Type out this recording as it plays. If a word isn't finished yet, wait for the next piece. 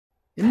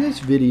In this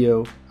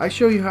video, I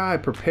show you how I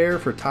prepare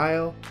for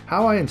tile,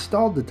 how I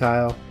installed the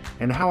tile,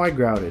 and how I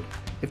grouted.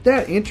 If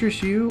that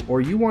interests you or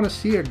you want to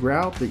see a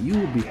grout that you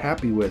will be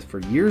happy with for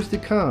years to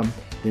come,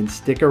 then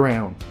stick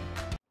around.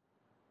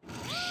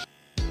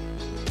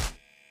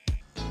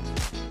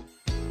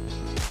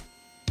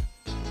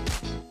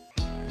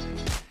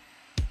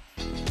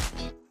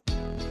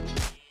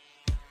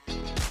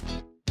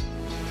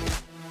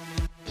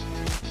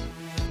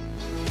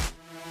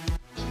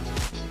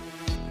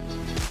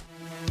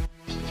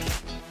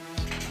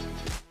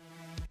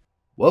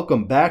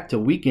 Welcome back to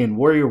Weekend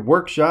Warrior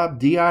Workshop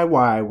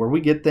DIY, where we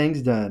get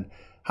things done.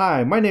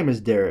 Hi, my name is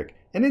Derek,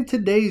 and in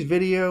today's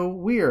video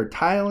we are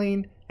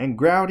tiling and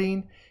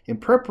grouting in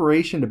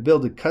preparation to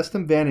build a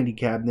custom vanity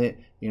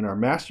cabinet in our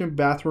master and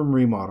bathroom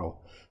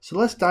remodel. So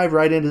let's dive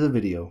right into the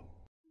video.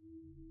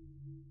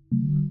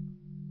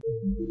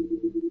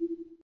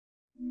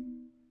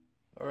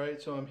 Alright,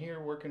 so I'm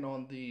here working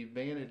on the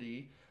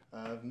vanity.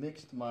 I've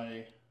mixed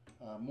my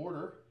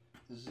mortar.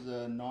 This is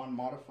a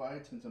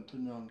non-modified since I'm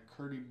putting it on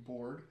Curdy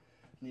board.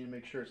 I need to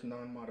make sure it's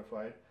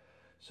non-modified.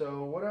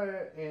 So what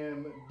I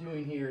am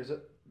doing here is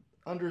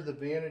under the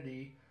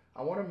vanity,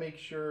 I want to make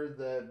sure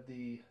that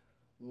the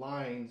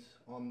lines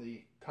on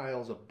the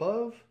tiles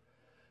above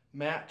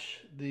match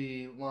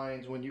the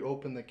lines when you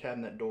open the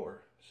cabinet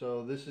door.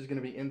 So this is going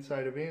to be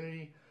inside a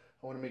vanity.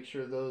 I want to make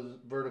sure those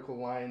vertical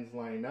lines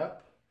line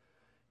up.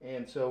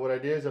 And so what I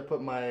did is I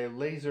put my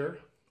laser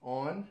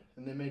on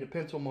and then made a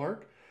pencil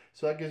mark.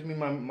 So that gives me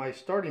my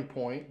starting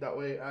point. That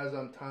way, as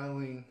I'm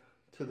tiling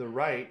to the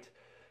right,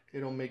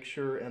 it'll make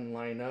sure and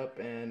line up,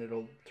 and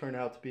it'll turn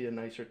out to be a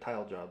nicer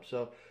tile job.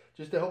 So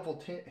just a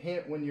helpful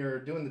hint when you're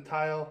doing the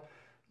tile,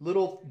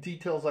 little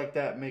details like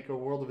that make a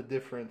world of a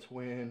difference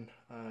when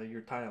you're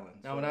tiling.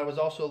 Now, when I was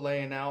also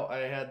laying out, I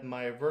had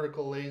my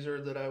vertical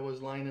laser that I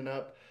was lining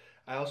up.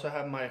 I also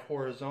have my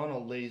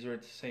horizontal laser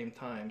at the same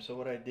time. So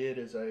what I did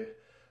is I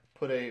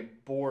put a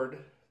board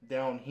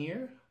down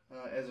here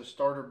as a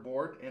starter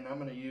board, and I'm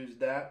going to use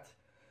that.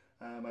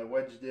 I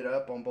wedged it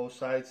up on both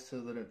sides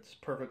so that it's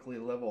perfectly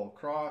level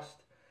across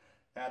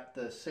at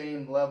the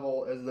same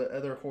level as the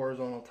other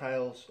horizontal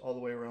tiles all the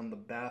way around the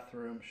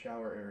bathroom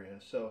shower area.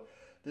 So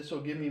this will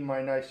give me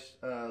my nice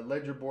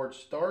ledger board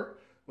start,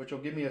 which will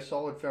give me a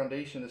solid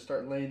foundation to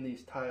start laying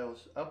these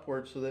tiles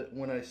upwards so that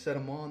when I set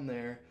them on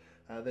there,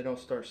 they don't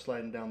start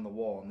sliding down the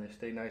wall and they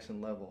stay nice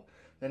and level.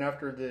 Then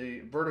after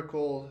the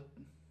vertical,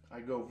 I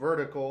go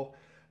vertical.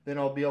 Then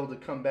I'll be able to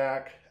come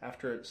back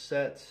after it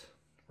sets,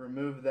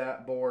 remove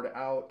that board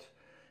out,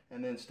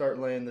 and then start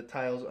laying the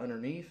tiles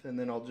underneath. And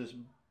then I'll just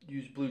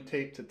use blue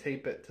tape to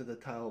tape it to the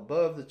tile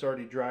above that's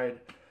already dried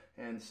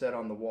and set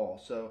on the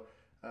wall. So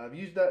I've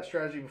used that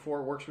strategy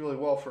before. It works really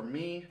well for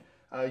me.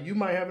 You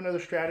might have another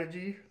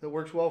strategy that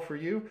works well for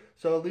you.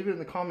 So leave it in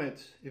the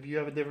comments if you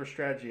have a different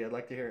strategy. I'd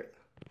like to hear it.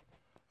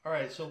 All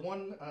right, so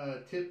one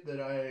tip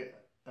that I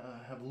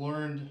have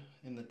learned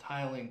in the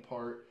tiling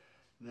part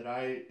that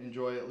I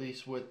enjoy, at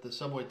least with the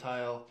subway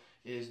tile,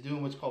 is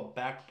doing what's called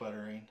back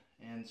buttering.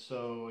 And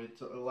so it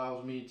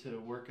allows me to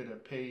work at a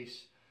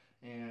pace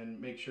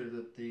and make sure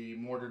that the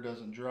mortar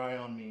doesn't dry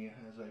on me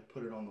as I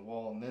put it on the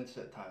wall and then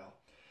set tile.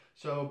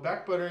 So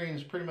back buttering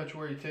is pretty much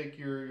where you take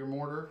your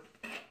mortar,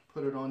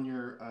 put it on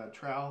your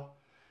trowel,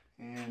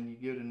 and you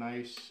give it a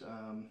nice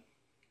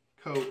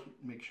coat.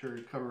 Make sure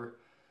you cover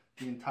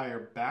the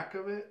entire back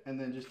of it, and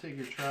then just take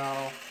your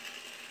trowel,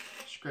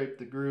 scrape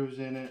the grooves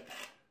in it,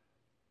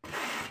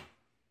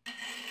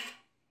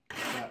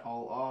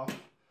 all off.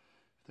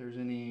 If there's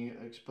any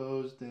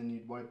exposed, then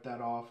you'd wipe that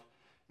off,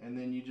 and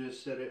then you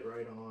just set it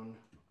right on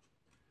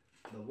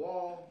the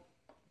wall.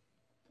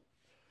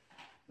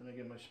 Then I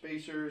get my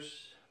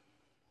spacers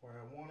where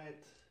I want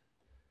it,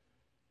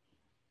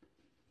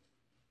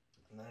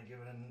 and then I give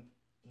it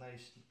a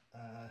nice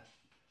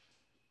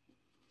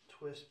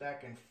twist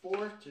back and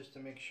forth just to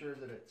make sure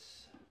that it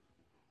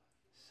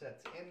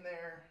sets in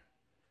there,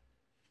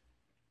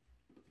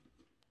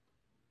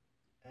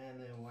 and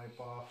then wipe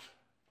off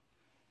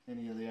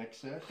any of the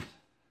excess.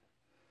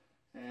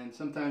 And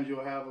sometimes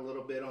you'll have a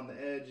little bit on the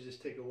edge.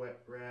 Just take a wet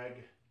rag,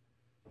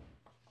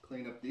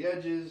 clean up the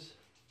edges,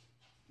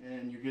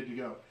 and you're good to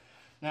go.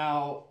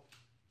 Now,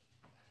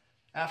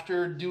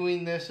 after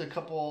doing this a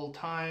couple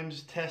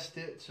times, test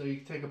it. So you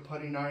can take a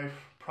putty knife,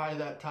 pry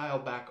that tile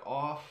back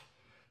off,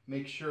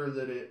 make sure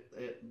that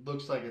it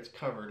looks like it's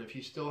covered. If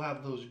you still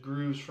have those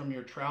grooves from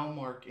your trowel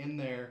mark in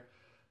there,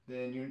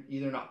 then you're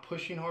either not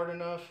pushing hard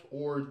enough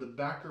or the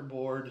backer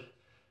board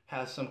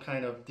has some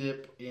kind of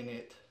dip in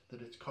it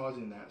that it's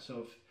causing that.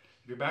 So if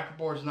your backer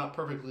board is not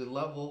perfectly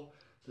level,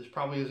 this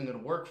probably isn't going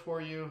to work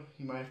for you.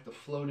 You might have to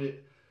float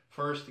it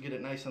first to get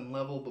it nice and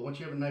level, but once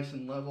you have it nice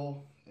and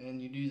level and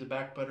you do the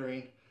back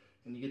buttering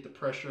and you get the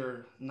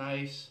pressure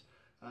nice,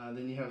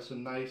 then you have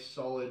some nice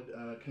solid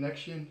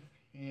connection,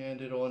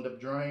 and it'll end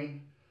up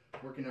drying,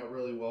 working out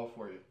really well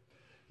for you.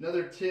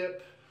 Another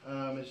tip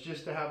is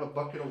just to have a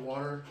bucket of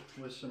water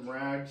with some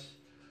rags.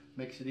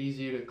 Makes it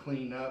easier to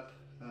clean up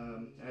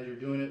as you're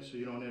doing it, so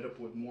you don't end up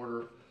with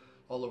mortar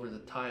all over the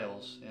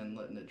tiles and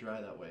letting it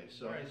dry that way.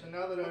 So, all right, so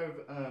now that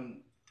I've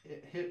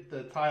hit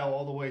the tile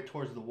all the way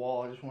towards the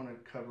wall, I just want to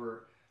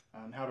cover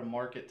how to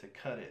mark it to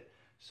cut it.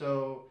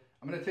 So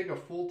I'm going to take a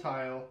full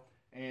tile,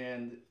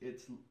 and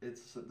it's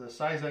the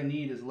size I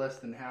need is less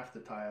than half the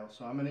tile.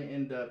 So I'm going to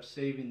end up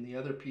saving the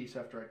other piece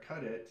after I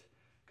cut it,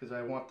 because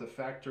I want the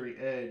factory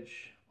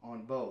edge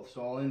on both.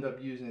 So I'll end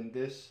up using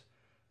this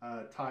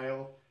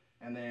tile,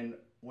 and then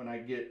when I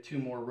get 2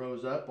 more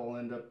rows up, I'll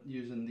end up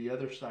using the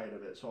other side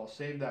of it. So I'll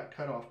save that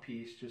cutoff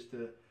piece just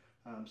to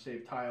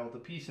save tile. The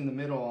piece in the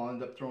middle I'll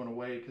end up throwing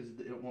away because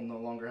it will no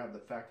longer have the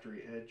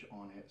factory edge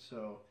on it.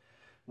 So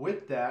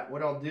with that,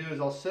 what I'll do is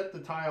I'll set the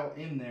tile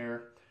in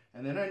there,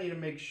 and then I need to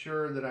make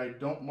sure that I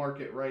don't mark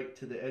it right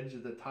to the edge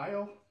of the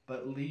tile,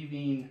 but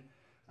leaving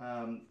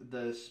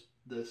the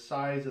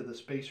size of the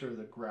spacer of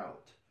the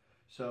grout.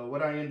 So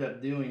what I end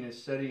up doing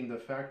is setting the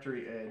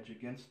factory edge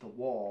against the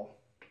wall,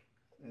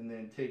 and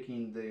then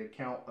taking the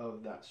account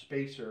of that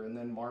spacer and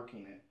then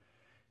marking it.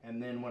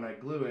 And then when I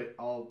glue it,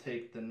 I'll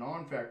take the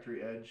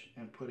non-factory edge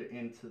and put it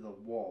into the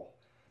wall.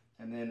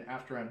 And then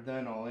after I'm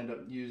done, I'll end up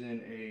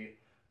using a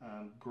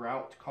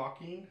grout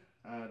caulking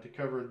to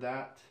cover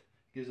that.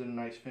 Gives it a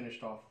nice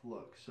finished off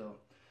look. So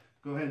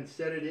go ahead and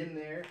set it in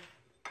there.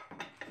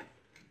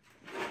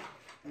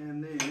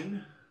 And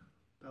then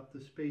about the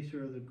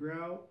spacer of the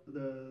grout,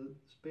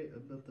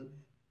 about the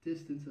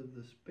distance of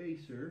the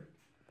spacer,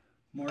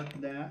 mark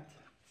that.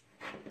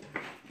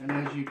 And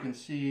as you can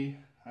see,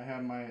 I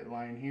have my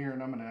line here,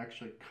 and I'm going to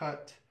actually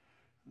cut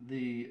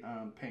the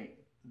paint,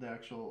 the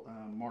actual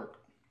mark.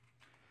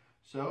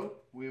 So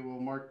we will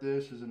mark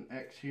this as an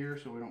X here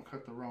so we don't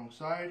cut the wrong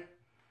side.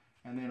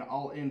 And then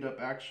I'll end up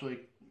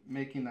actually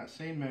making that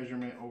same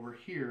measurement over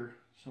here.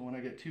 So when I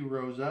get 2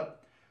 rows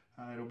up,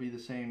 it'll be the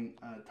same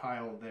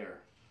tile there.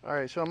 All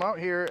right, so I'm out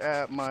here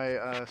at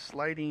my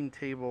sliding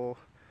table.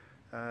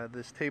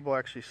 This table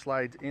actually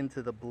slides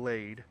into the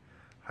blade.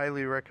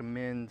 Highly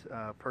recommend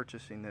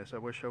purchasing this. I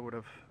wish I would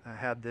have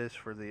had this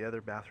for the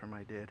other bathroom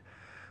I did.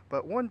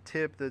 But one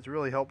tip that's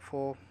really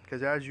helpful,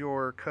 because as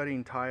you're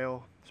cutting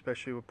tile,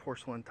 especially with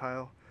porcelain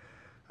tile,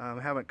 I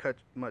haven't cut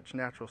much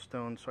natural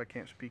stone, so I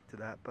can't speak to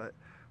that, but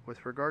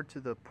with regard to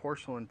the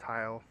porcelain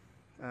tile,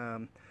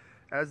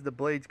 as the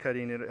blade's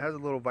cutting it, it has a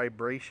little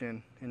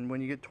vibration, and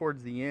when you get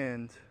towards the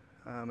end,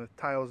 if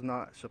tile is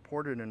not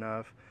supported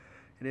enough,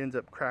 it ends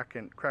up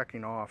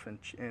cracking off, and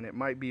it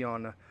might be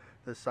on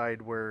the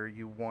side where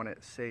you want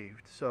it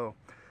saved. So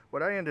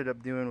what I ended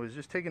up doing was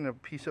just taking a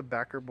piece of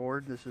backer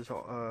board. This is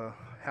a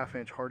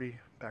 1/2-inch Hardy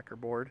backer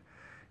board,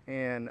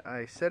 and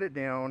I set it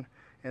down,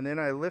 and then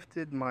I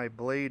lifted my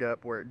blade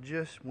up where it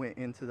just went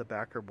into the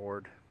backer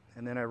board,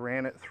 and then I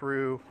ran it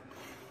through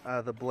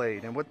the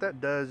blade. And what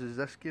that does is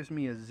this gives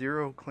me a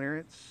 0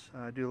 clearance.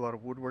 I do a lot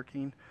of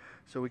woodworking,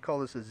 so we call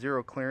this a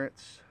 0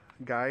 clearance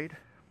guide.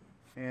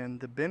 And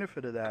the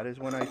benefit of that is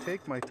when I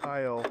take my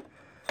tile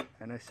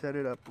and I set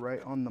it up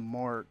right on the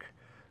mark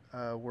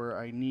where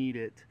I need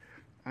it,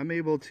 I'm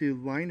able to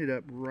line it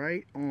up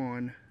right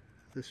on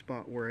the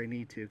spot where I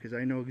need to, because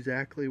I know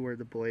exactly where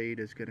the blade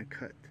is going to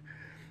cut.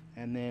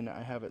 And then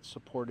I have it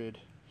supported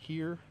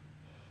here,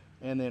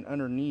 and then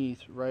underneath,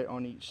 right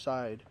on each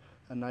side,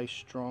 a nice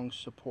strong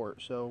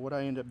support. So what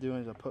I end up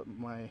doing is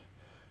I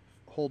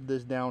hold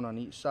this down on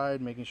each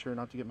side, making sure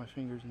not to get my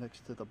fingers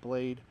next to the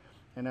blade.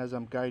 And as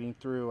I'm guiding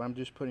through, I'm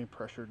just putting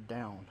pressure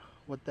down.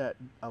 What that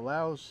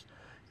allows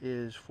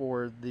is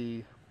for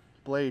the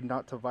blade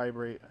not to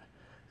vibrate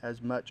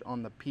as much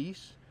on the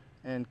piece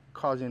and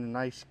causing a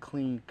nice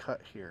clean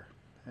cut here.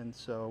 And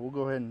so we'll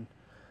go ahead and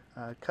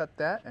cut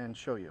that and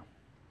show you.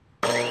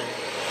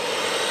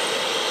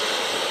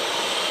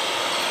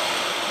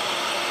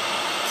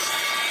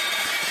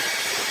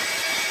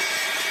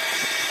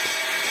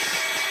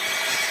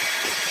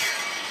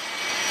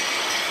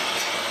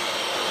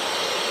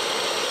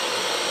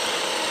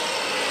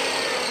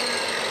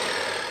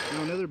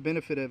 Another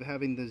benefit of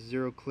having the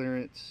 0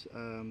 clearance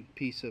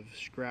piece of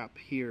scrap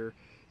here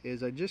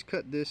is I just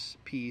cut this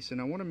piece, and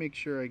I want to make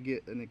sure I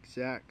get an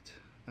exact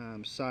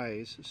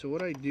size. So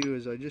what I do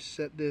is I just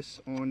set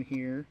this on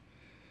here,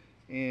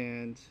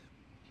 and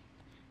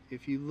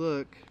if you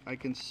look, I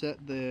can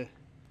set the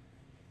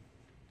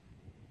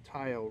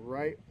tile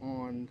right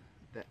on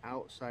the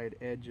outside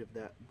edge of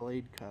that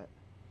blade cut,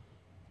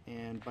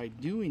 and by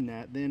doing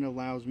that then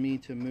allows me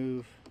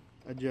to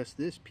adjust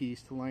this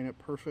piece to line up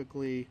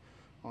perfectly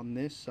on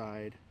this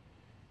side,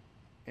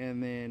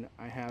 and then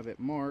I have it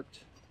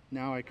marked.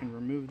 Now I can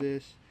remove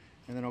this,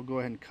 and then I'll go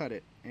ahead and cut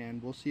it,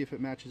 and we'll see if it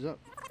matches up.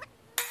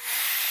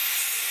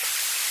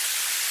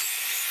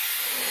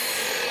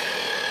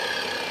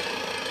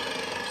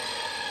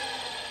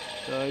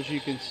 So as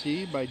you can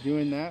see, by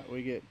doing that,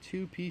 we get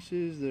 2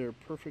 pieces that are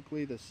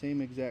perfectly the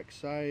same exact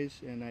size,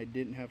 and I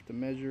didn't have to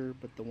measure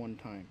but the one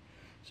time.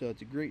 So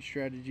it's a great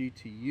strategy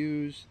to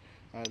use.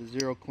 The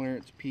 0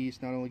 clearance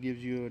piece not only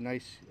gives you a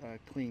nice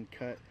clean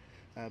cut,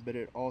 but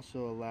it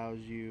also allows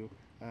you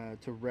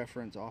to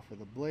reference off of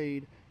the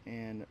blade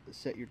and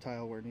set your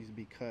tile where it needs to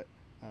be cut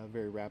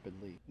very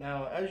rapidly.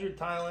 Now, as you're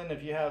tiling,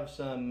 if you have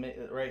some,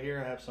 right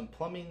here I have some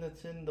plumbing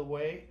that's in the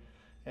way,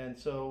 and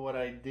so what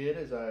I did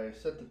is I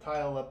set the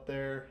tile up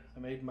there, I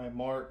made my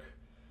mark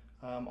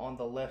on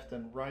the left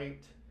and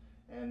right,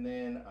 and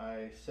then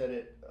I set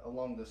it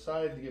along the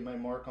side to get my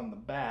mark on the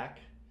back,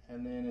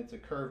 and then it's a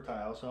curved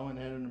tile, so I went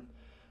ahead and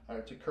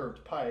it's a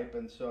curved pipe,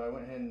 and so I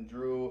went ahead and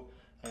drew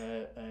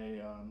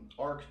a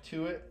arc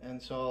to it,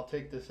 and so I'll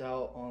take this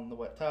out on the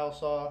wet tile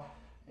saw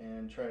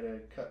and try to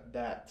cut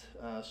that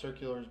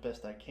circular as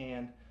best I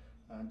can.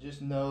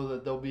 Just know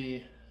that there'll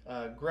be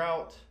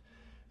grout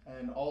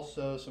and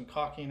also some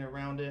caulking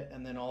around it,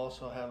 and then I'll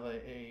also have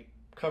a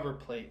cover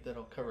plate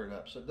that'll cover it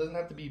up. So it doesn't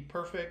have to be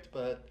perfect,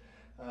 but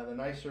the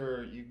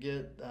nicer you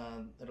get,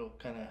 it'll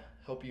kind of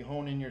help you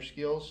hone in your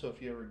skills. So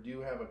if you ever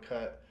do have a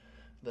cut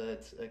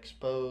that's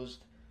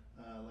exposed,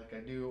 like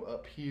I do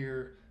up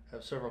here, I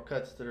have several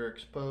cuts that are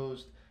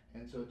exposed,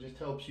 and so it just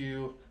helps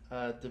you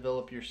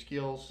develop your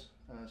skills.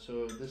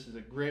 So this is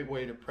a great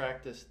way to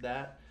practice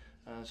that.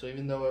 So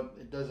even though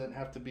it doesn't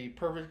have to be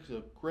perfect, it's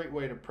a great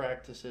way to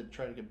practice it and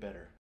try to get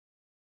better.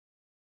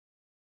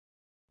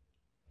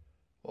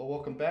 Well,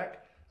 welcome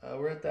back.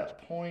 We're at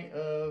that point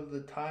of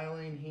the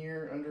tiling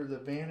here under the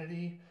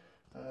vanity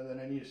that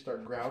I need to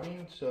start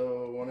grouting.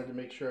 So I wanted to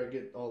make sure I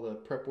get all the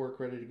prep work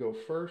ready to go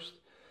first.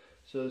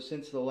 So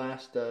since the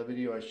last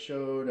video I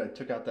showed, I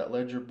took out that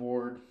ledger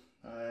board.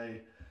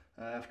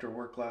 After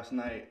work last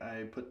night,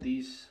 I put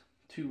these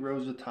 2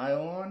 rows of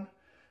tile on.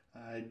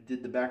 I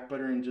did the back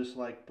buttering just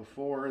like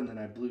before, and then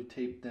I blue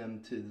taped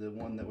them to the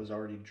one that was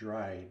already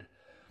dried.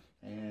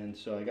 And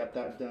so I got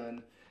that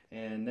done,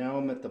 and now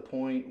I'm at the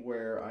point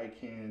where I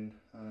can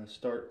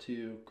start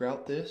to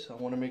grout this. I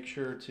want to make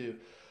sure to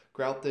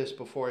grout this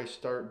before I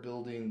start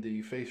building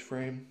the face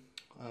frame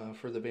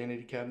for the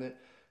vanity cabinet,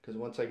 because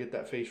once I get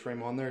that face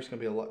frame on there, it's going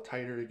to be a lot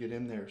tighter to get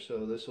in there.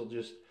 So this will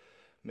just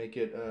make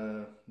it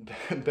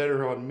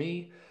better on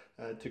me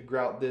to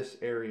grout this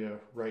area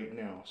right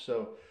now.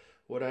 So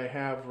what I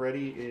have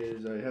ready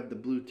is I have the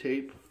blue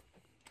tape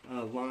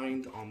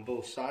lined on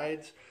both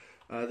sides.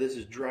 This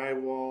is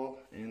drywall,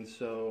 and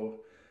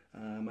so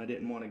I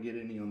didn't want to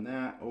get any on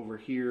that. Over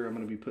here I'm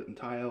going to be putting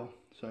tile,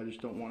 so I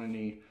just don't want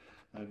any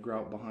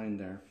grout behind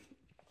there.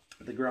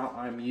 The grout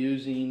I'm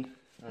using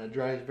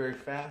dries very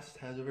fast,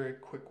 has a very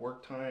quick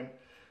work time.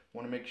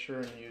 Want to make sure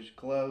and use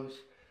gloves,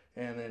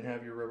 and then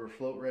have your rubber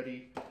float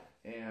ready.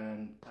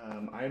 And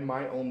I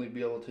might only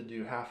be able to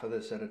do half of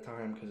this at a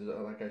time, because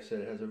like I said,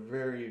 it has a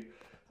very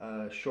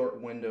short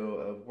window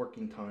of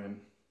working time.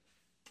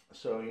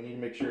 So you need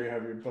to make sure you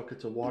have your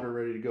buckets of water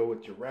ready to go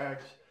with your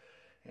rags,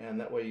 and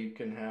that way you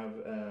can have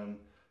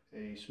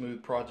a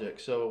smooth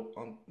project. So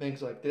on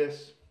things like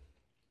this,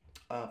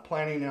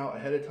 planning out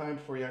ahead of time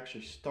before you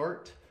actually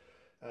start,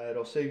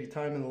 it'll save you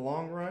time in the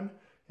long run.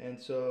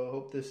 And so I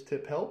hope this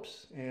tip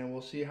helps, and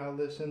we'll see how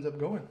this ends up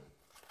going.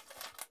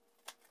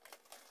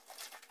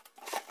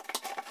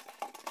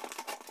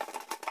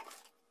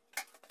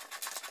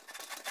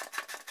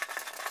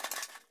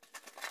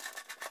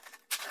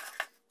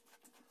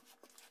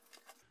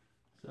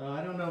 So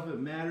I don't know if it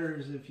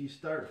matters if you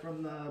start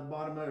from the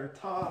bottom or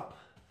top.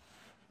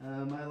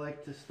 I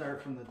like to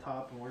start from the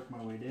top and work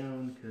my way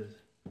down, because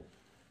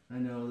I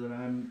know that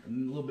I'm a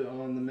little bit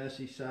on the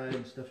messy side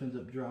and stuff ends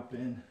up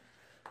dropping.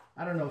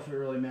 I don't know if it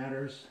really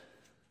matters.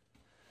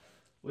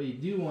 What you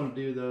do want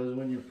to do though is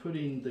when you're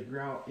putting the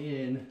grout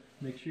in,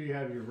 make sure you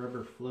have your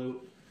rubber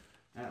float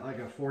at like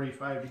a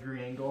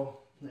 45-degree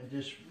angle and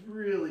just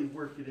really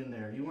work it in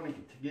there. You want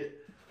to get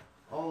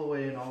all the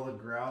way in all the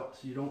grout,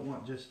 so you don't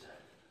want just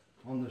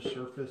on the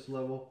surface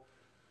level.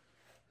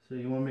 So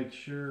you want to make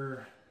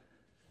sure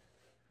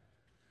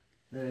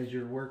that as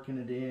you're working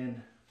it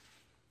in,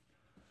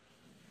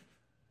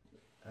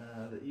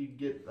 that you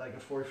get like a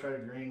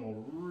 45-degree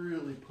angle,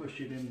 really push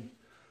it in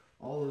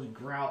all those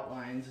grout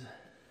lines.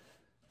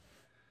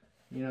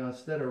 You know,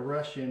 instead of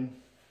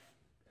rushing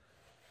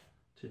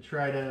to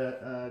try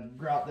to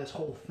grout this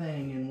whole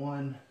thing in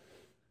one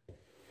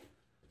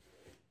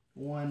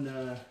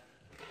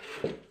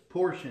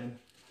portion,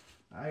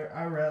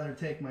 I rather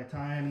take my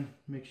time,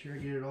 make sure I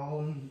get it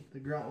all in the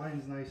grout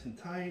lines nice and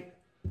tight,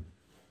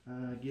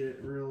 get it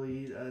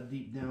really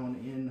deep down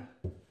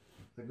in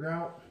the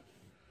grout,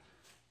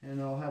 and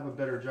I'll have a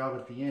better job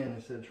at the end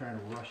instead of trying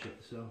to rush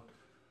it. So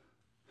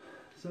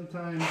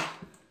sometimes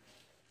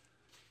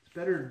it's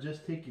better to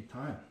just take your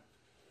time.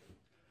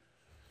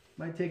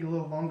 Might take a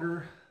little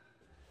longer,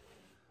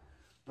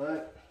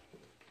 but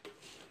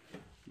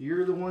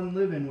you're the one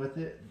living with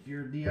it if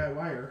you're a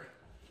DIYer.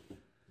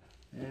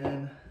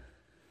 And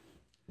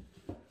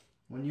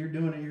when you're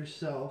doing it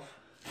yourself,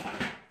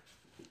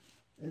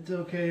 it's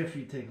okay if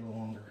you take a little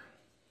longer.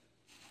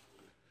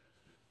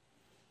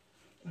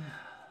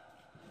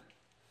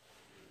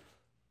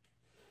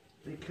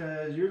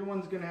 Because you're the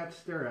one's going to have to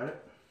stare at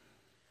it.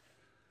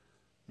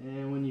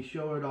 And when you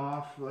show it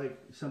off like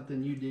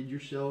something you did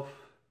yourself,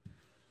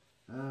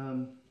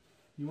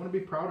 you want to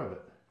be proud of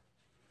it.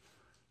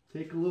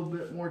 Take a little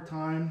bit more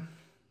time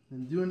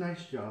and do a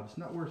nice job. It's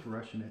not worth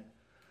rushing it.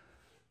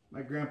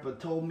 My grandpa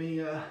told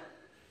me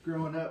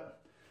growing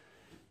up,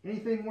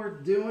 anything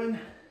worth doing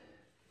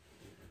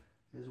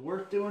is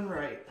worth doing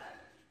right.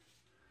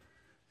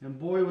 And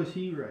boy, was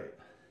he right.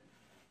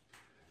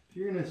 If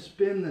you're going to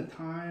spend the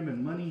time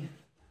and money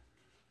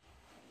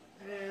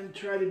and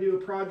try to do a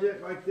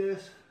project like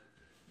this,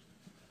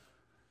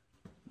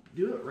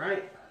 do it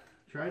right.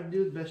 Try to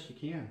do the best you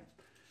can,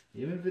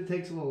 even if it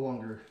takes a little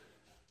longer.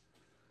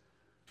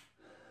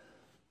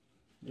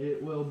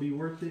 It will be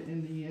worth it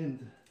in the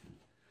end.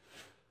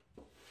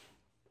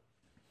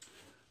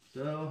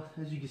 So,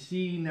 as you can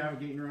see,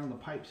 navigating around the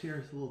pipes here,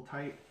 it's a little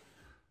tight.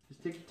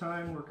 Just take your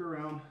time, work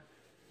around.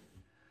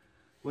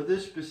 With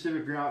this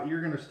specific grout, you're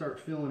going to start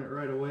feeling it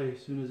right away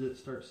as soon as it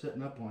starts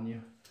setting up on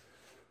you.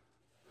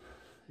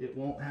 It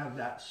won't have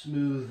that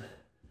smooth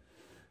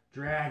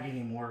drag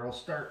anymore. It'll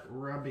start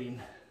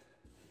rubbing,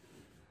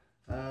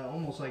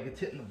 almost like it's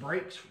hitting the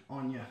brakes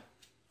on you.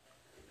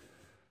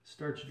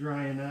 Starts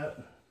drying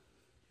up,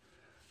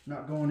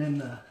 not going in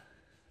the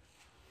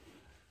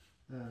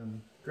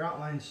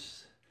grout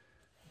lines.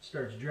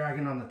 Starts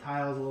dragging on the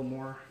tiles a little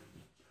more.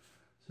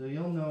 So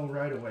you'll know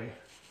right away.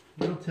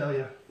 It'll tell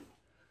you.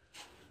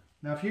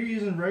 Now if you're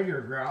using regular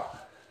grout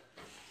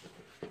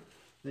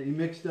that you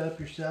mixed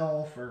up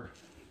yourself, or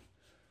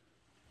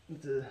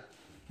into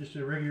just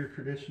a regular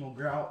traditional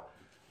grout,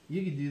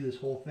 you could do this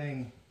whole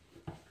thing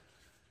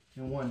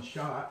in one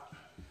shot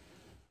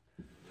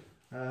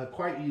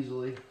quite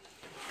easily.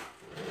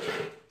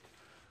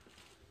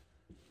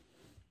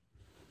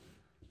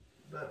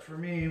 But for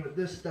me, with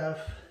this stuff,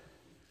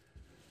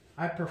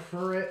 I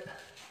prefer it.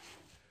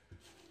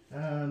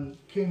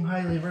 Came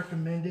highly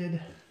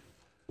recommended.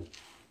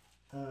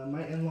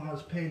 My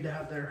in-laws paid to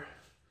have their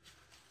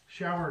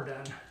shower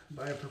done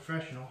by a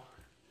professional.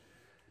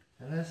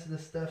 And this is the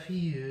stuff he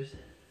used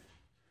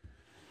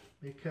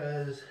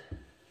because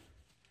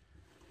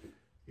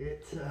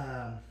it's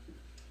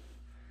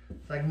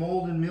like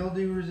mold and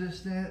mildew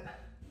resistant.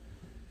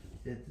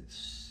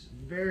 It's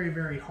very,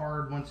 very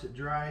hard once it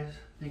dries.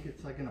 I think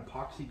it's like an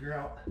epoxy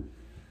grout.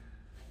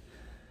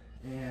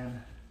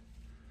 And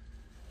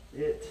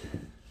it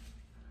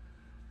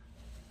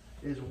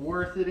is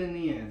worth it in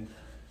the end.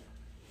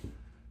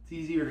 It's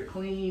easier to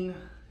clean.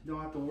 You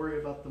don't have to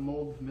worry about the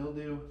mold,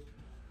 mildew.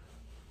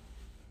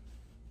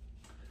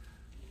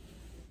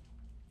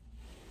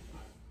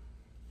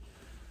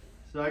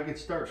 So I could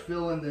start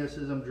filling this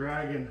as I'm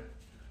dragging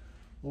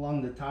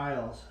along the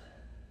tiles.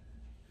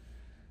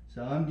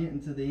 So I'm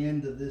getting to the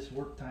end of this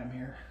work time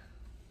here.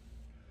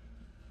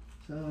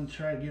 So I'm going to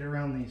try to get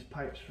around these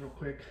pipes real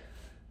quick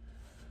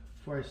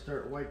before I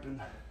start wiping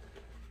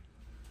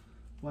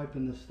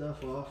the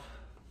stuff off.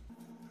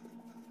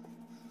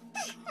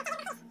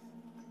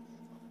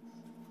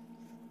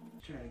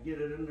 Trying to get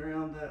it in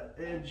around that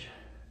edge.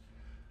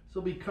 This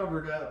will be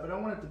covered up, but I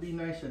want it to be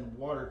nice and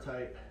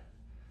watertight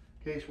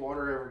in case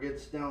water ever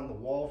gets down the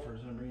wall for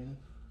some reason.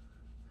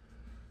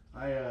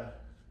 I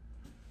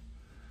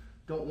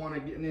don't want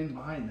it getting in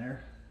behind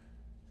there.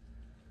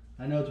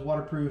 I know it's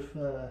waterproof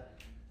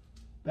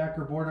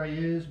backer board I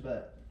use,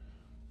 but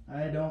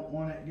I don't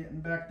want it getting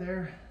back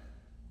there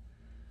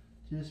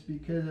just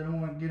because I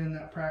don't want to get in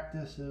that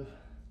practice of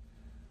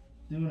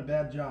doing a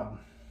bad job.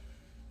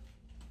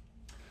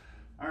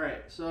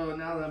 Alright, so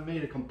now that I've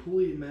made a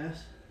complete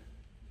mess,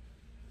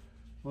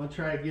 I'm going to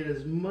try to get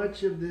as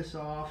much of this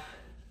off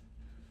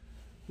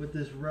with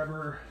this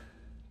rubber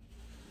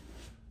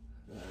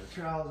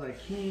trowel as I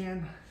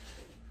can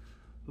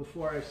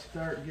before I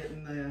start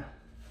getting the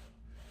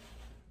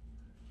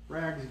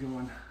rags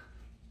going.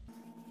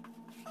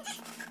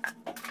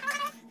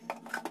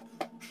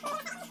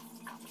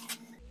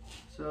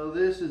 So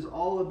this is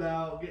all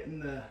about getting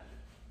the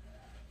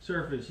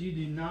surface. You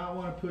do not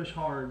want to push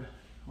hard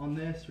on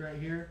this right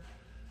here.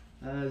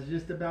 It's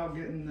just about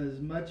getting as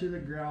much of the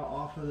grout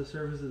off of the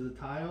surface of the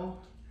tile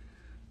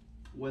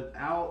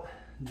without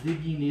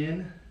digging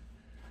in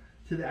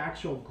to the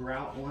actual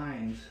grout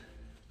lines.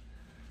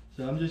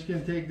 So I'm just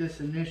going to take this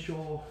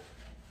initial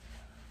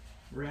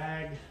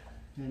rag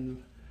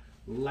and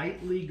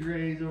lightly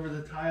graze over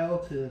the tile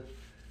to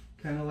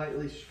kind of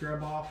lightly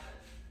scrub off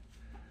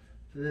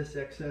this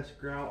excess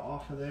grout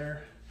off of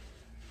there,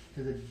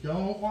 because I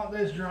don't want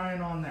this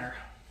drying on there.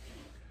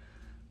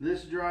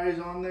 This dries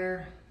on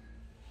there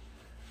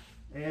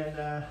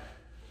and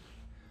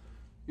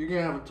you're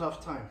gonna have a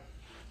tough time.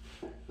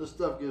 This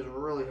stuff gets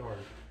really hard.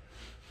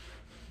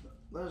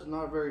 That's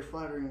not a very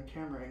flattering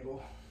camera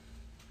angle.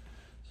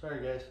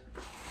 Sorry guys.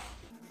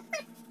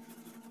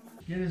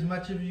 Get as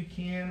much as you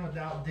can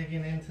without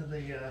digging into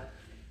the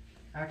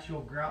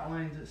actual grout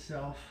lines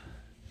itself.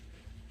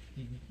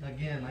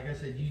 Again, like I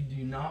said, you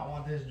do not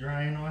want this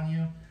drying on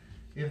you.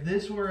 If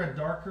this were a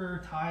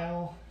darker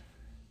tile,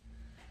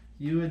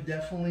 you would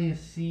definitely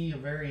see a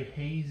very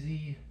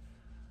hazy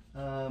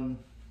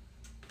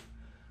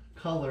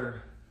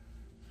color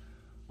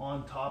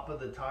on top of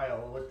the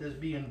tile. With this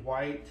being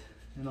white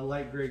and a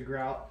light gray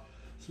grout,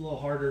 it's a little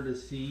harder to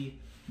see.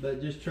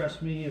 But just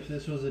trust me, if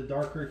this was a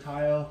darker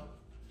tile,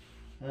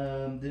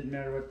 didn't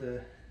matter what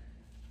the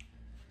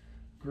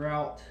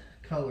grout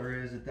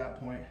color is at that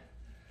point,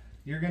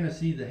 you're gonna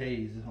see the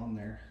haze on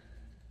there.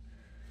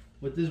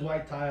 With this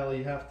white tile,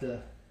 you have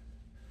to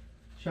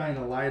shine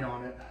a light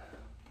on it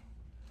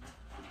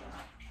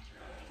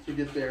to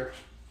get there.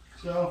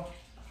 So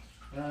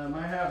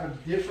I have a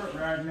different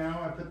rag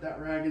now. I put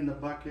that rag in the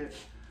bucket,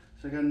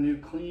 so I got a new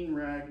clean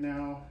rag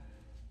now,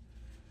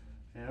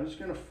 and I'm just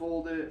gonna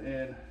fold it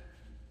in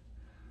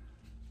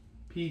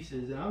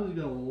pieces, and I'm just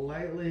gonna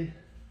lightly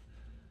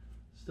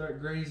start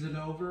grazing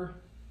over.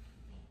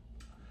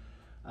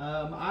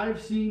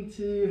 I've seen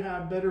to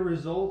have better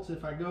results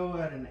if I go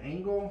at an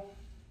angle.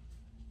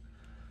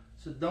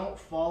 So don't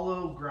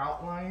follow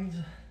grout lines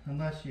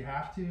unless you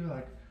have to.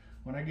 Like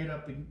when I get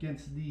up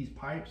against these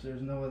pipes,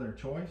 there's no other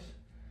choice.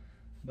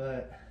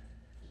 But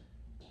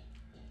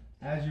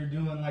as you're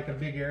doing like a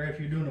big area, if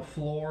you're doing a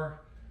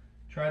floor,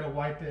 try to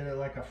wipe it at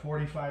like a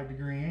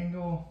 45-degree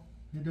angle.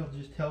 It'll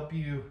just help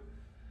you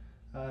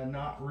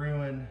not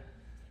ruin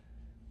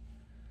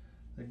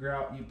the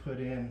grout you put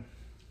in.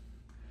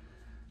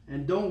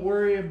 And don't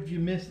worry if you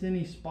missed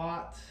any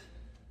spots.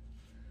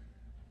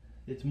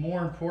 It's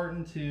more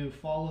important to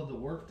follow the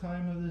work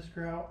time of this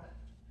grout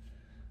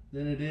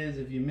than it is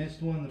if you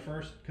missed one the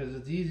first, because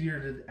it's easier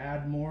to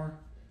add more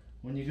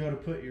when you go to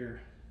put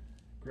your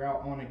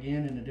grout on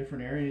again in a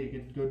different area. You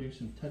could go do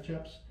some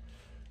touch-ups.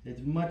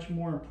 It's much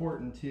more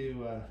important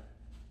to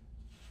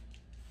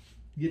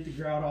get the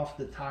grout off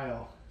the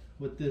tile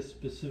with this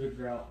specific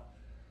grout.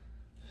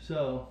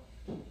 So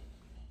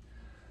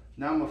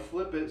now I'm gonna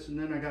flip it, so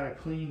then I got a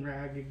clean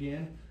rag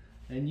again.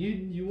 And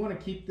you want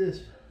to keep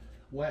this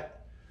wet.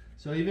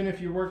 So even if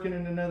you're working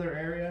in another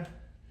area,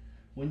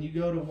 when you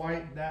go to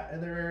wipe that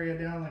other area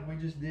down like we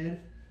just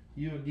did,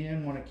 you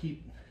again want to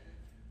keep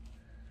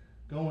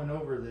going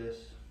over this.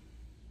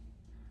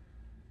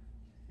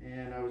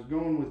 And I was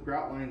going with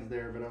grout lines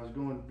there, but I was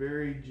going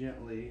very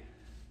gently.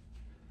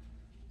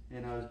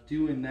 And I was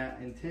doing that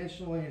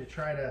intentionally to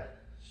try to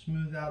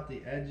smooth out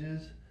the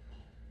edges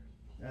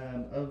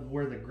of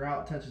where the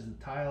grout touches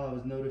the tile. I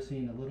was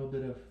noticing a little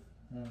bit of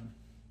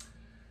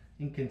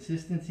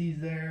inconsistencies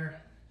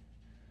there.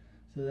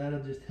 So that'll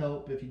just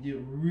help. If you do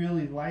it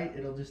really light,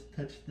 it'll just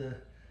touch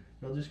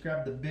it'll just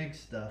grab the big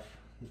stuff,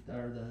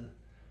 or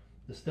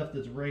the stuff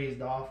that's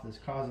raised off that's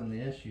causing the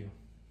issue.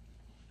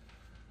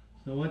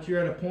 So once you're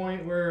at a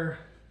point where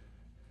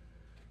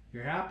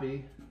you're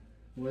happy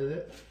with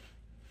it,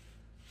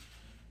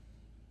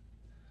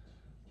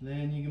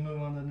 then you can move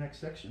on to the next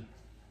section.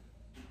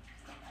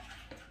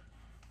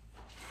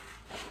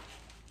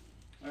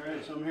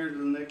 Alright, so I'm here to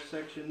the next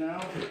section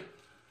now.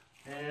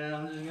 And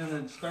I'm just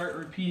going to start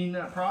repeating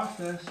that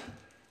process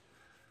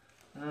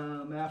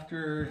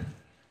after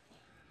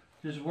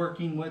just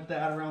working with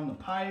that around the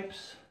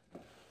pipes.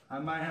 I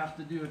might have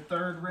to do a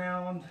third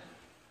round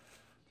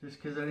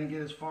just because I didn't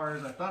get as far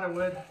as I thought I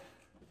would.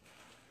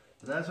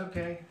 But that's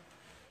okay.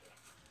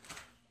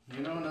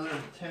 You know, another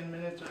 10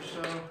 minutes or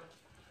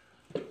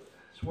so,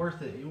 it's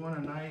worth it. You want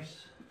a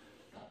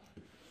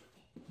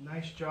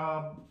nice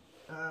job,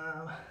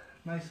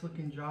 nice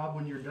looking job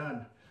when you're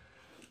done.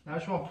 Now I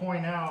just want to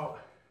point out,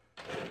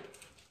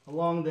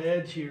 along the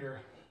edge here,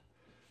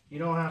 you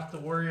don't have to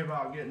worry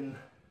about getting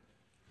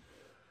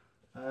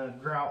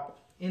grout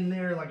in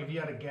there. Like if you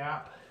had a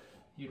gap,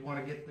 you'd want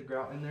to get the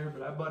grout in there,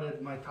 but I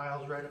butted my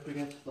tiles right up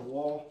against the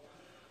wall.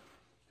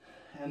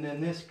 And then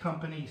this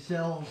company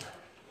sells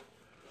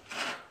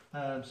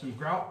some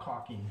grout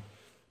caulking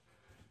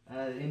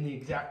in the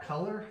exact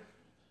color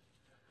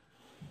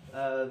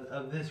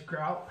of this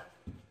grout.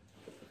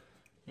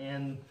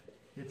 And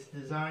it's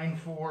designed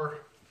for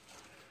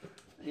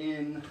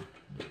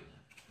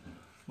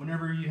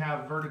whenever you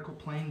have vertical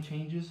plane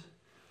changes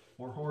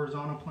or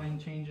horizontal plane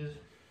changes,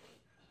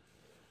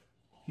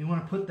 you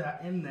want to put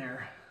that in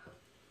there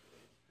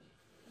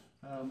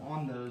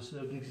on those. So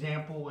an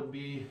example would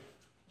be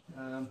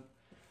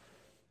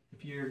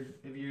if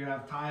you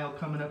have tile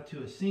coming up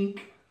to a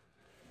sink,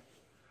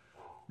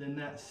 then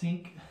that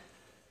sink,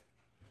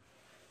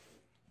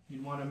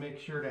 you'd want to make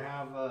sure to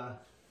have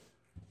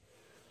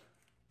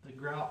the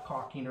grout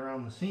caulking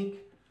around the sink.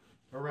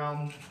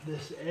 Around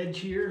this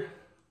edge here,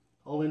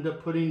 I'll end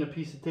up putting a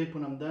piece of tape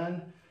when I'm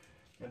done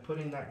and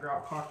putting that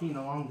grout caulking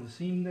along the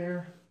seam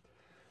there.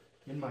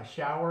 In my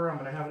shower, I'm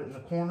going to have it in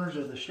the corners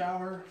of the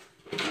shower,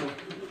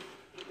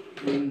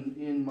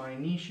 in my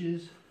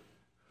niches.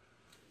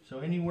 So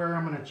anywhere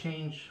I'm going to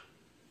change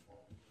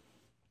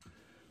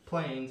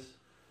planes.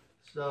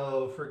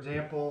 So for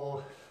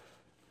example,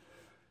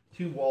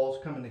 two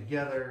walls coming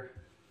together,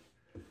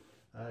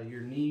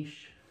 your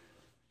niche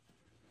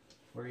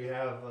where you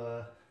have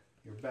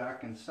your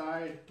back and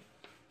side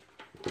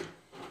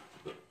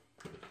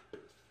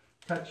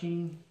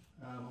touching,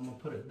 I'm going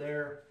to put it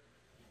there.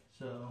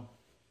 So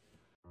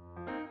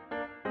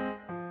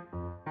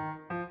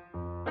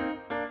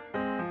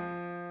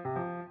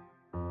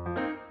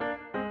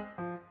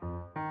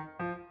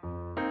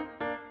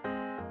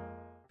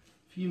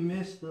if you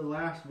missed the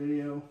last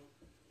video,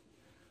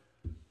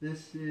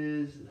 this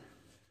is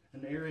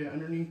an area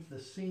underneath the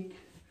sink.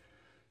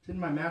 It's in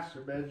my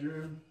master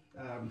bedroom.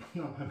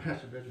 Not my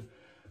master bedroom,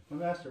 my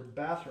master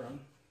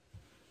bathroom.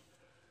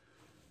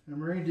 I'm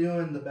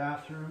redoing the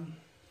bathroom,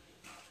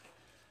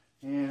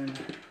 and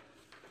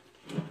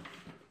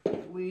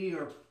we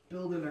are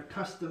building a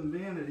custom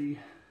vanity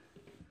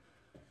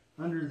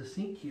under the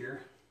sink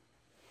here.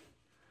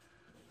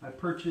 I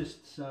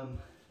purchased a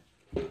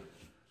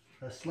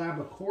slab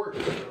of quartz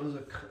that was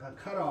a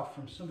cutoff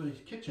from somebody's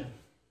kitchen,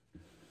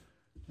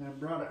 and I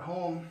brought it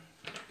home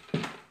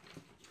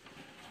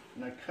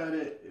and I cut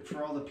it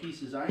for all the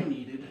pieces I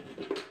needed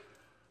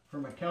for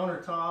my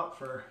countertop,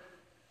 for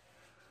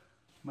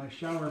my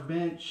shower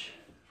bench,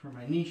 for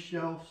my niche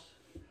shelves,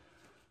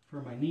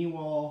 for my knee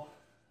wall,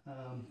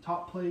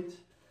 top plates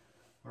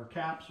or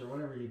caps or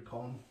whatever you'd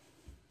call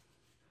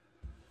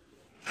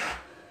them.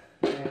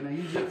 And I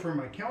use it for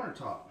my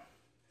countertop.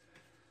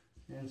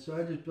 And so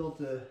I just built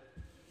a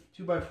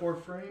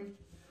 2x4 frame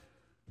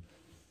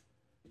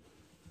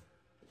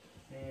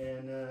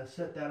and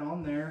set that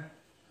on there.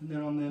 And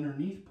then on the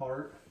underneath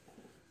part,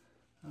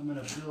 I'm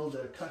going to build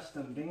a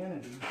custom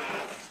vanity.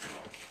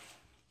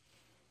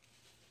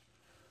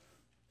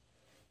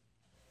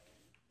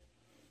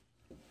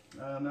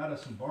 Out of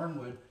some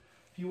barnwood.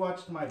 If you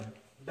watched my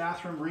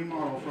bathroom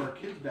remodel for our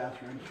kids'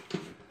 bathroom,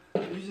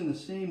 using the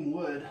same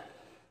wood,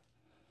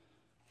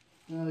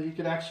 you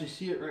could actually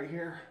see it right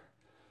here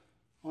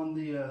on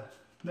the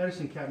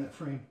medicine cabinet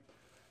frame.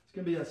 It's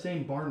going to be that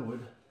same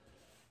barnwood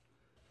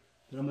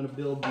that I'm going to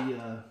build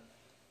the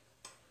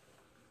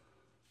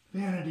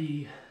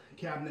vanity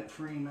cabinet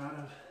frame out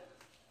of.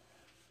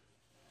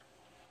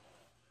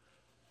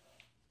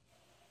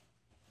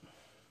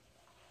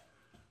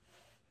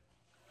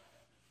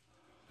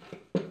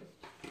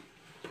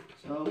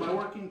 So my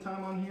working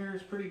time on here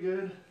is pretty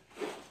good.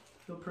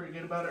 Feel pretty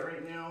good about it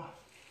right now.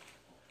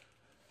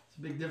 It's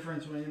a big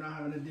difference when you're not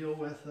having to deal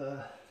with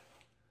the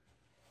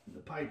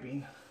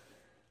piping.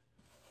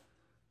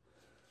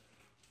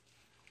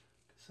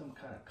 Some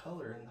kind of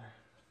color in there.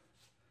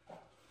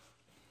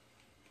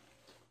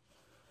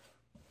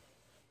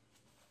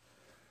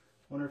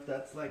 Wonder if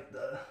that's like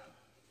the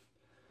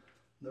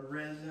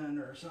resin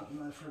or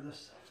something for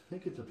this. I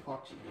think it's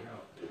epoxy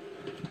grout.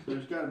 So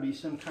there's got to be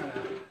some kind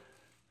of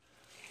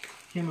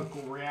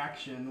chemical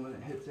reaction when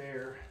it hits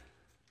air.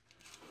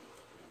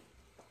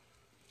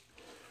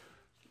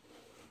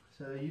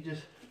 So you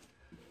just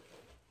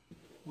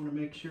want to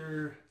make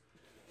sure,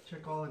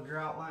 check all the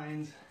grout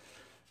lines.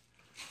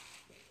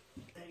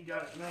 And you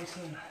got it nice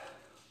and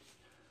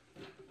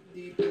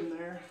deep in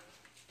there.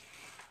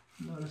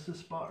 Notice this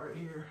spot right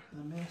here,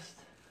 the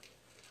mist.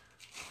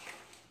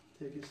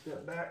 Take a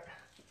step back.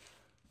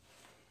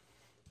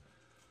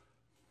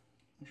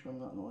 Make sure I'm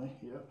not in the way.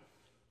 Yep.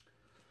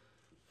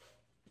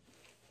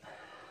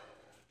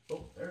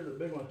 Oh, there's a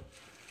big one.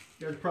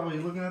 You guys are probably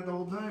looking at the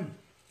whole time.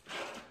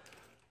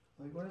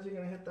 Like, when is he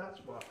going to hit that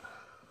spot?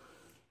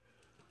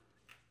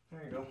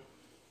 There you go.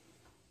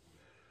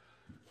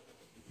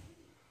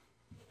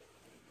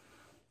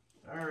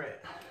 All right.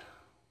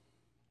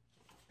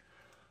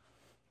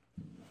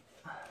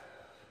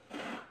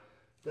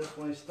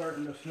 Definitely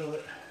starting to feel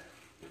it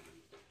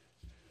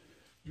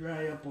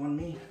dry up on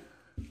me.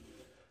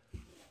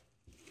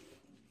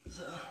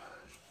 So,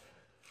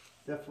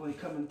 definitely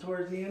coming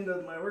towards the end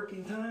of my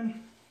working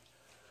time.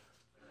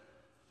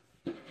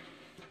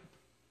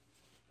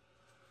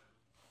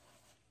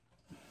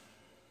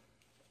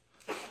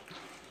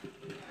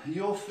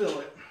 You'll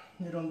feel it.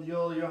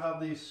 You'll have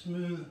these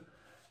smooth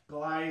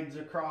glides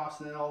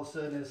across, and then all of a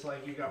sudden it's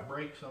like you got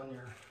brakes on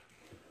your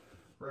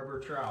rubber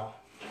trowel.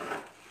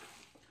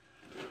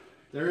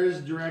 There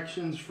is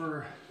directions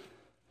for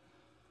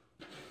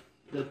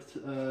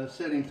the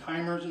setting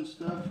timers and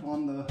stuff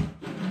on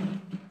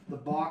the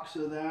box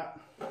of that.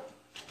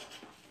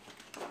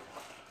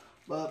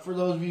 But for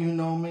those of you who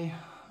know me,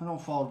 I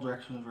don't follow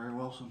directions very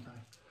well sometimes.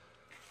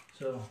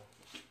 So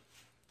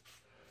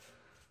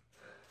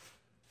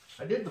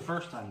I did the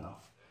first time though,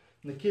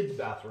 in the kids'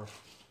 bathroom.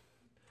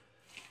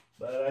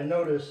 But I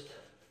noticed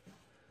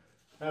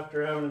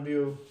after having to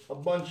do a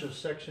bunch of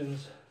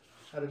sections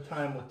at a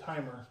time with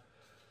timer,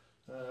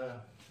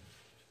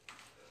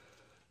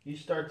 you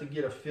start to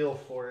get a feel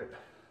for it,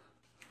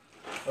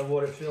 of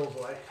what it feels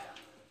like.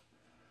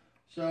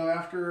 So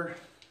after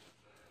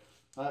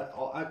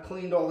I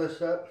cleaned all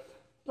this up,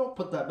 don't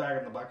put that back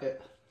in the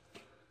bucket.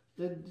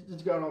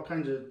 It's got all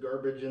kinds of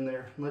garbage in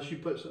there, unless you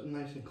put something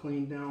nice and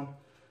clean down.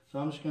 So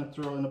I'm just going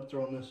to end up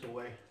throwing this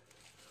away.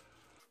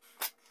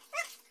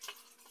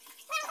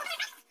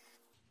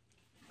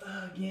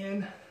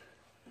 Again,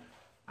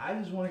 I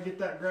just want to get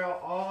that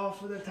grout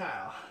off of the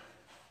tile,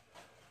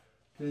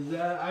 because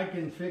I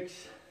can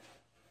fix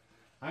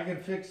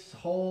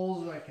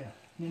holes. I can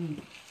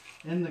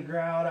in the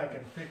grout. I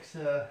can fix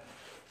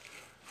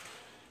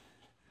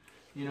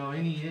you know,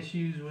 any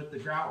issues with the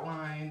grout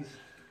lines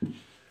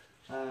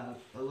a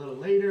little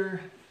later.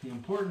 The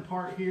important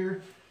part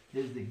here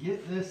is to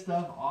get this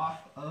stuff off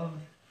of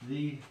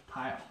the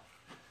tile,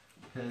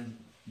 because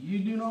you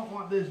do not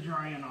want this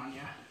drying on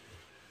you.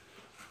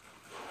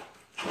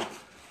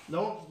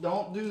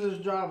 Don't do this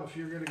job if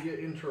you're going to get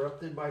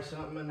interrupted by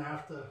something and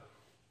have to,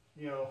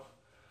 you know,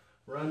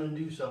 run and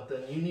do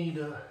something. You need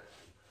a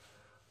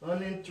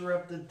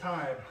uninterrupted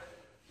time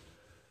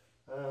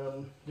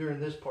during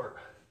this part.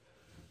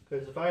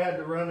 Because if I had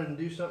to run and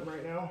do something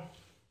right now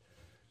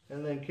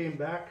and then came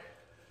back,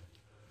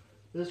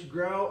 this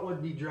grout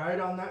would be dried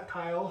on that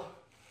tile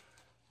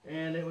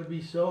and it would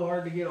be so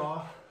hard to get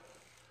off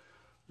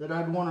that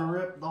I'd want to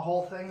rip the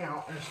whole thing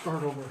out and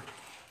start over.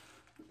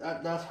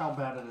 That's how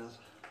bad it is.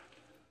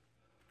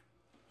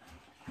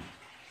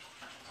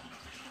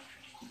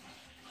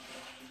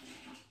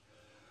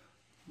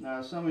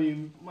 Now some of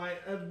you might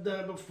have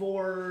done it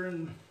before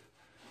and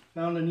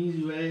found an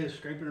easy way of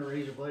scraping a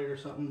razor blade or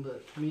something,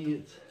 but to me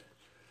it's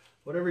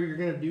whatever you're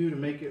going to do to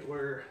make it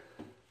where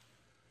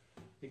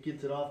it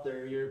gets it off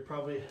there, you're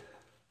probably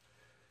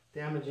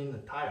damaging the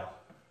tile.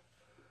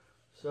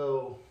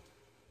 So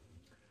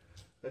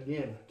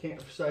again, can't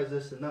emphasize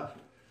this enough.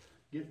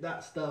 Get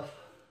that stuff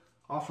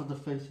off of the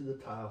face of the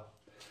tile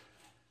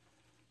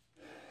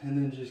and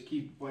then just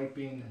keep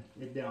wiping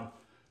it down.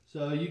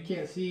 So you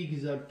can't see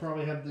because I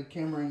probably have the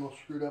camera angle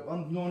screwed up.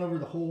 I'm going over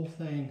the whole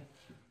thing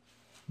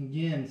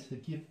again to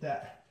get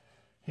that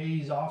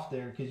haze off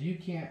there because you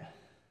can't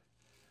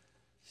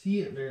see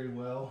it very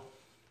well,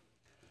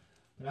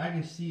 but I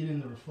can see it in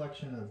the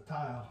reflection of the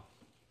tile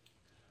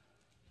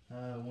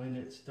when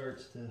it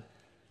starts to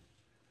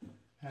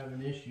have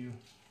an issue,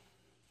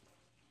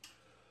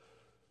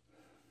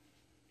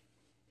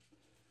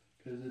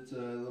 because it's a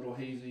little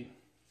hazy.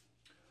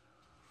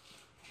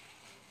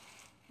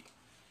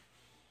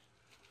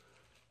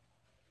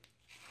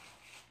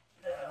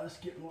 Yeah, it's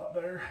getting a lot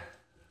better.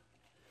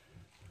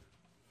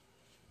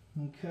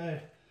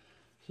 Okay,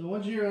 so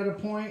once you're at a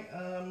point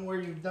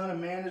where you've done a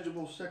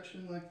manageable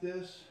section like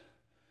this,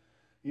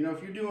 you know,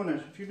 if you're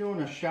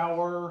doing a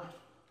shower,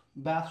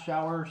 bath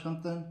shower or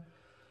something,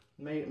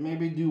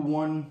 maybe do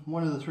one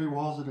of the 3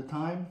 walls at a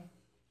time.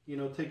 You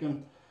know, take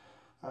them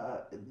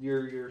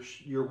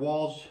your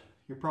walls.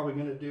 You're probably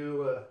going to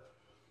do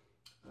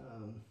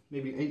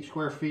maybe 8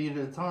 square feet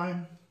at a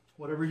time,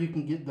 whatever you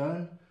can get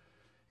done,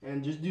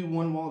 and just do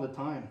 1 wall at a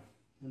time,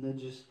 and then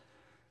just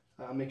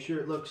make sure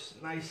it looks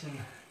nice and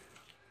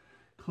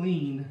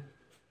clean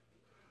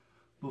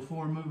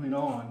before moving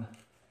on.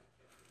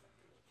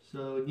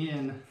 So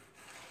again,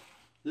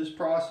 this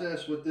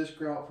process with this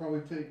grout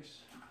probably takes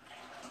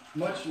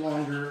much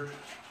longer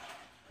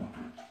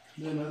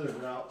than other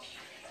grouts,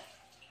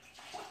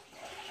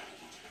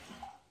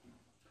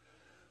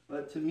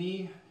 but to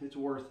me it's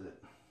worth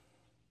it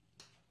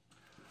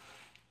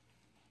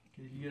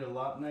because you get a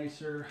lot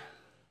nicer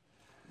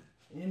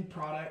end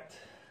product.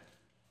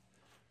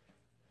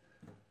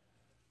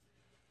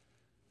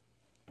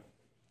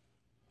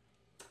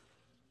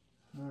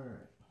 All right,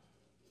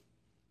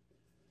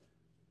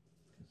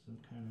 get some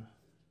kind of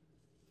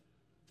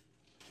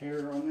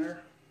hair on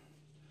there.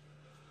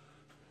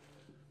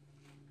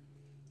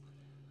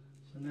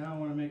 So now I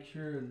want to make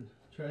sure and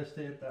try to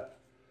stay at that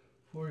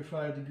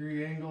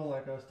 45-degree angle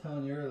like I was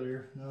telling you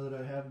earlier, now that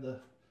I have the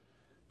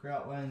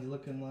grout lines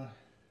looking like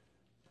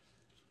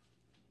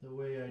the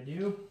way I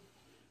do.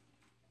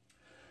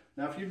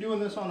 Now if you're doing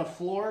this on a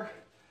floor,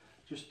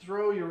 just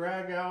throw your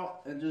rag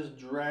out and just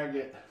drag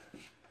it.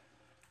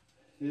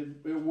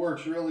 It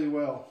works really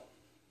well.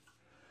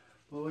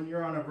 But when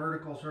you're on a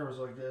vertical surface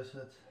like this,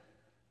 it's,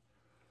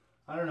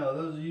 I don't know,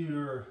 those of you who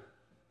are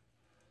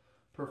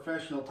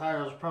professional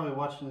tilers probably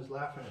watching this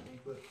laughing at me,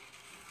 but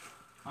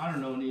I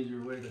don't know an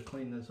easier way to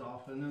clean this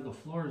off. I know the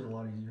floor is a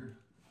lot easier,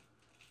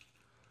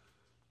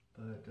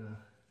 but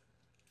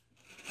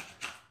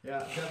yeah,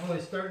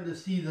 definitely starting to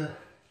see the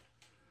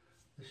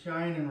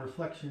shine and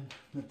reflection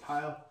in the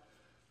tile.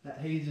 That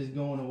haze is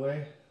going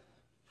away.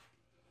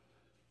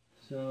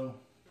 So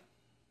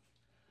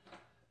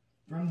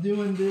from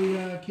doing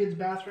the kids'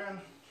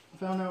 bathroom, I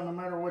found out no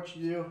matter what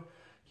you do,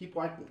 keep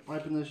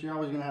wiping this, you're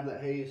always going to have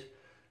that haze,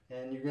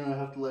 and you're going to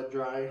have to let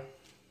dry.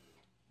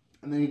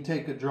 And then you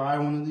take a dry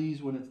one of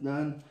these when it's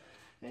done,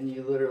 and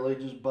you literally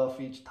just buff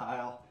each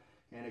tile,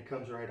 and it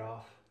comes right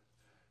off.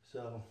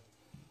 So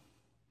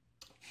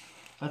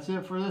that's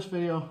it for this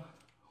video.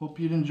 Hope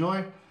you'd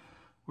enjoy.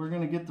 We're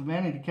going to get the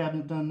vanity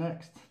cabinet done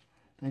next.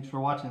 Thanks for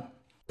watching.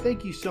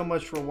 Thank you so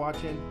much for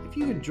watching. If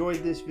you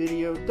enjoyed this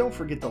video, don't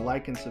forget to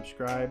like and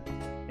subscribe.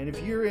 And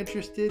if you're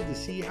interested to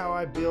see how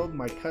I build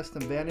my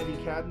custom vanity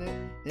cabinet,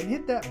 then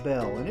hit that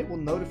bell and it will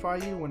notify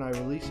you when I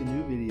release a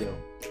new video.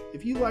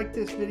 If you like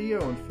this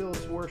video and feel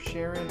it's worth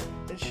sharing,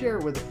 then share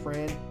it with a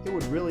friend. It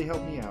would really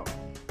help me out.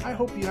 I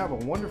hope you have a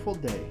wonderful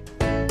day.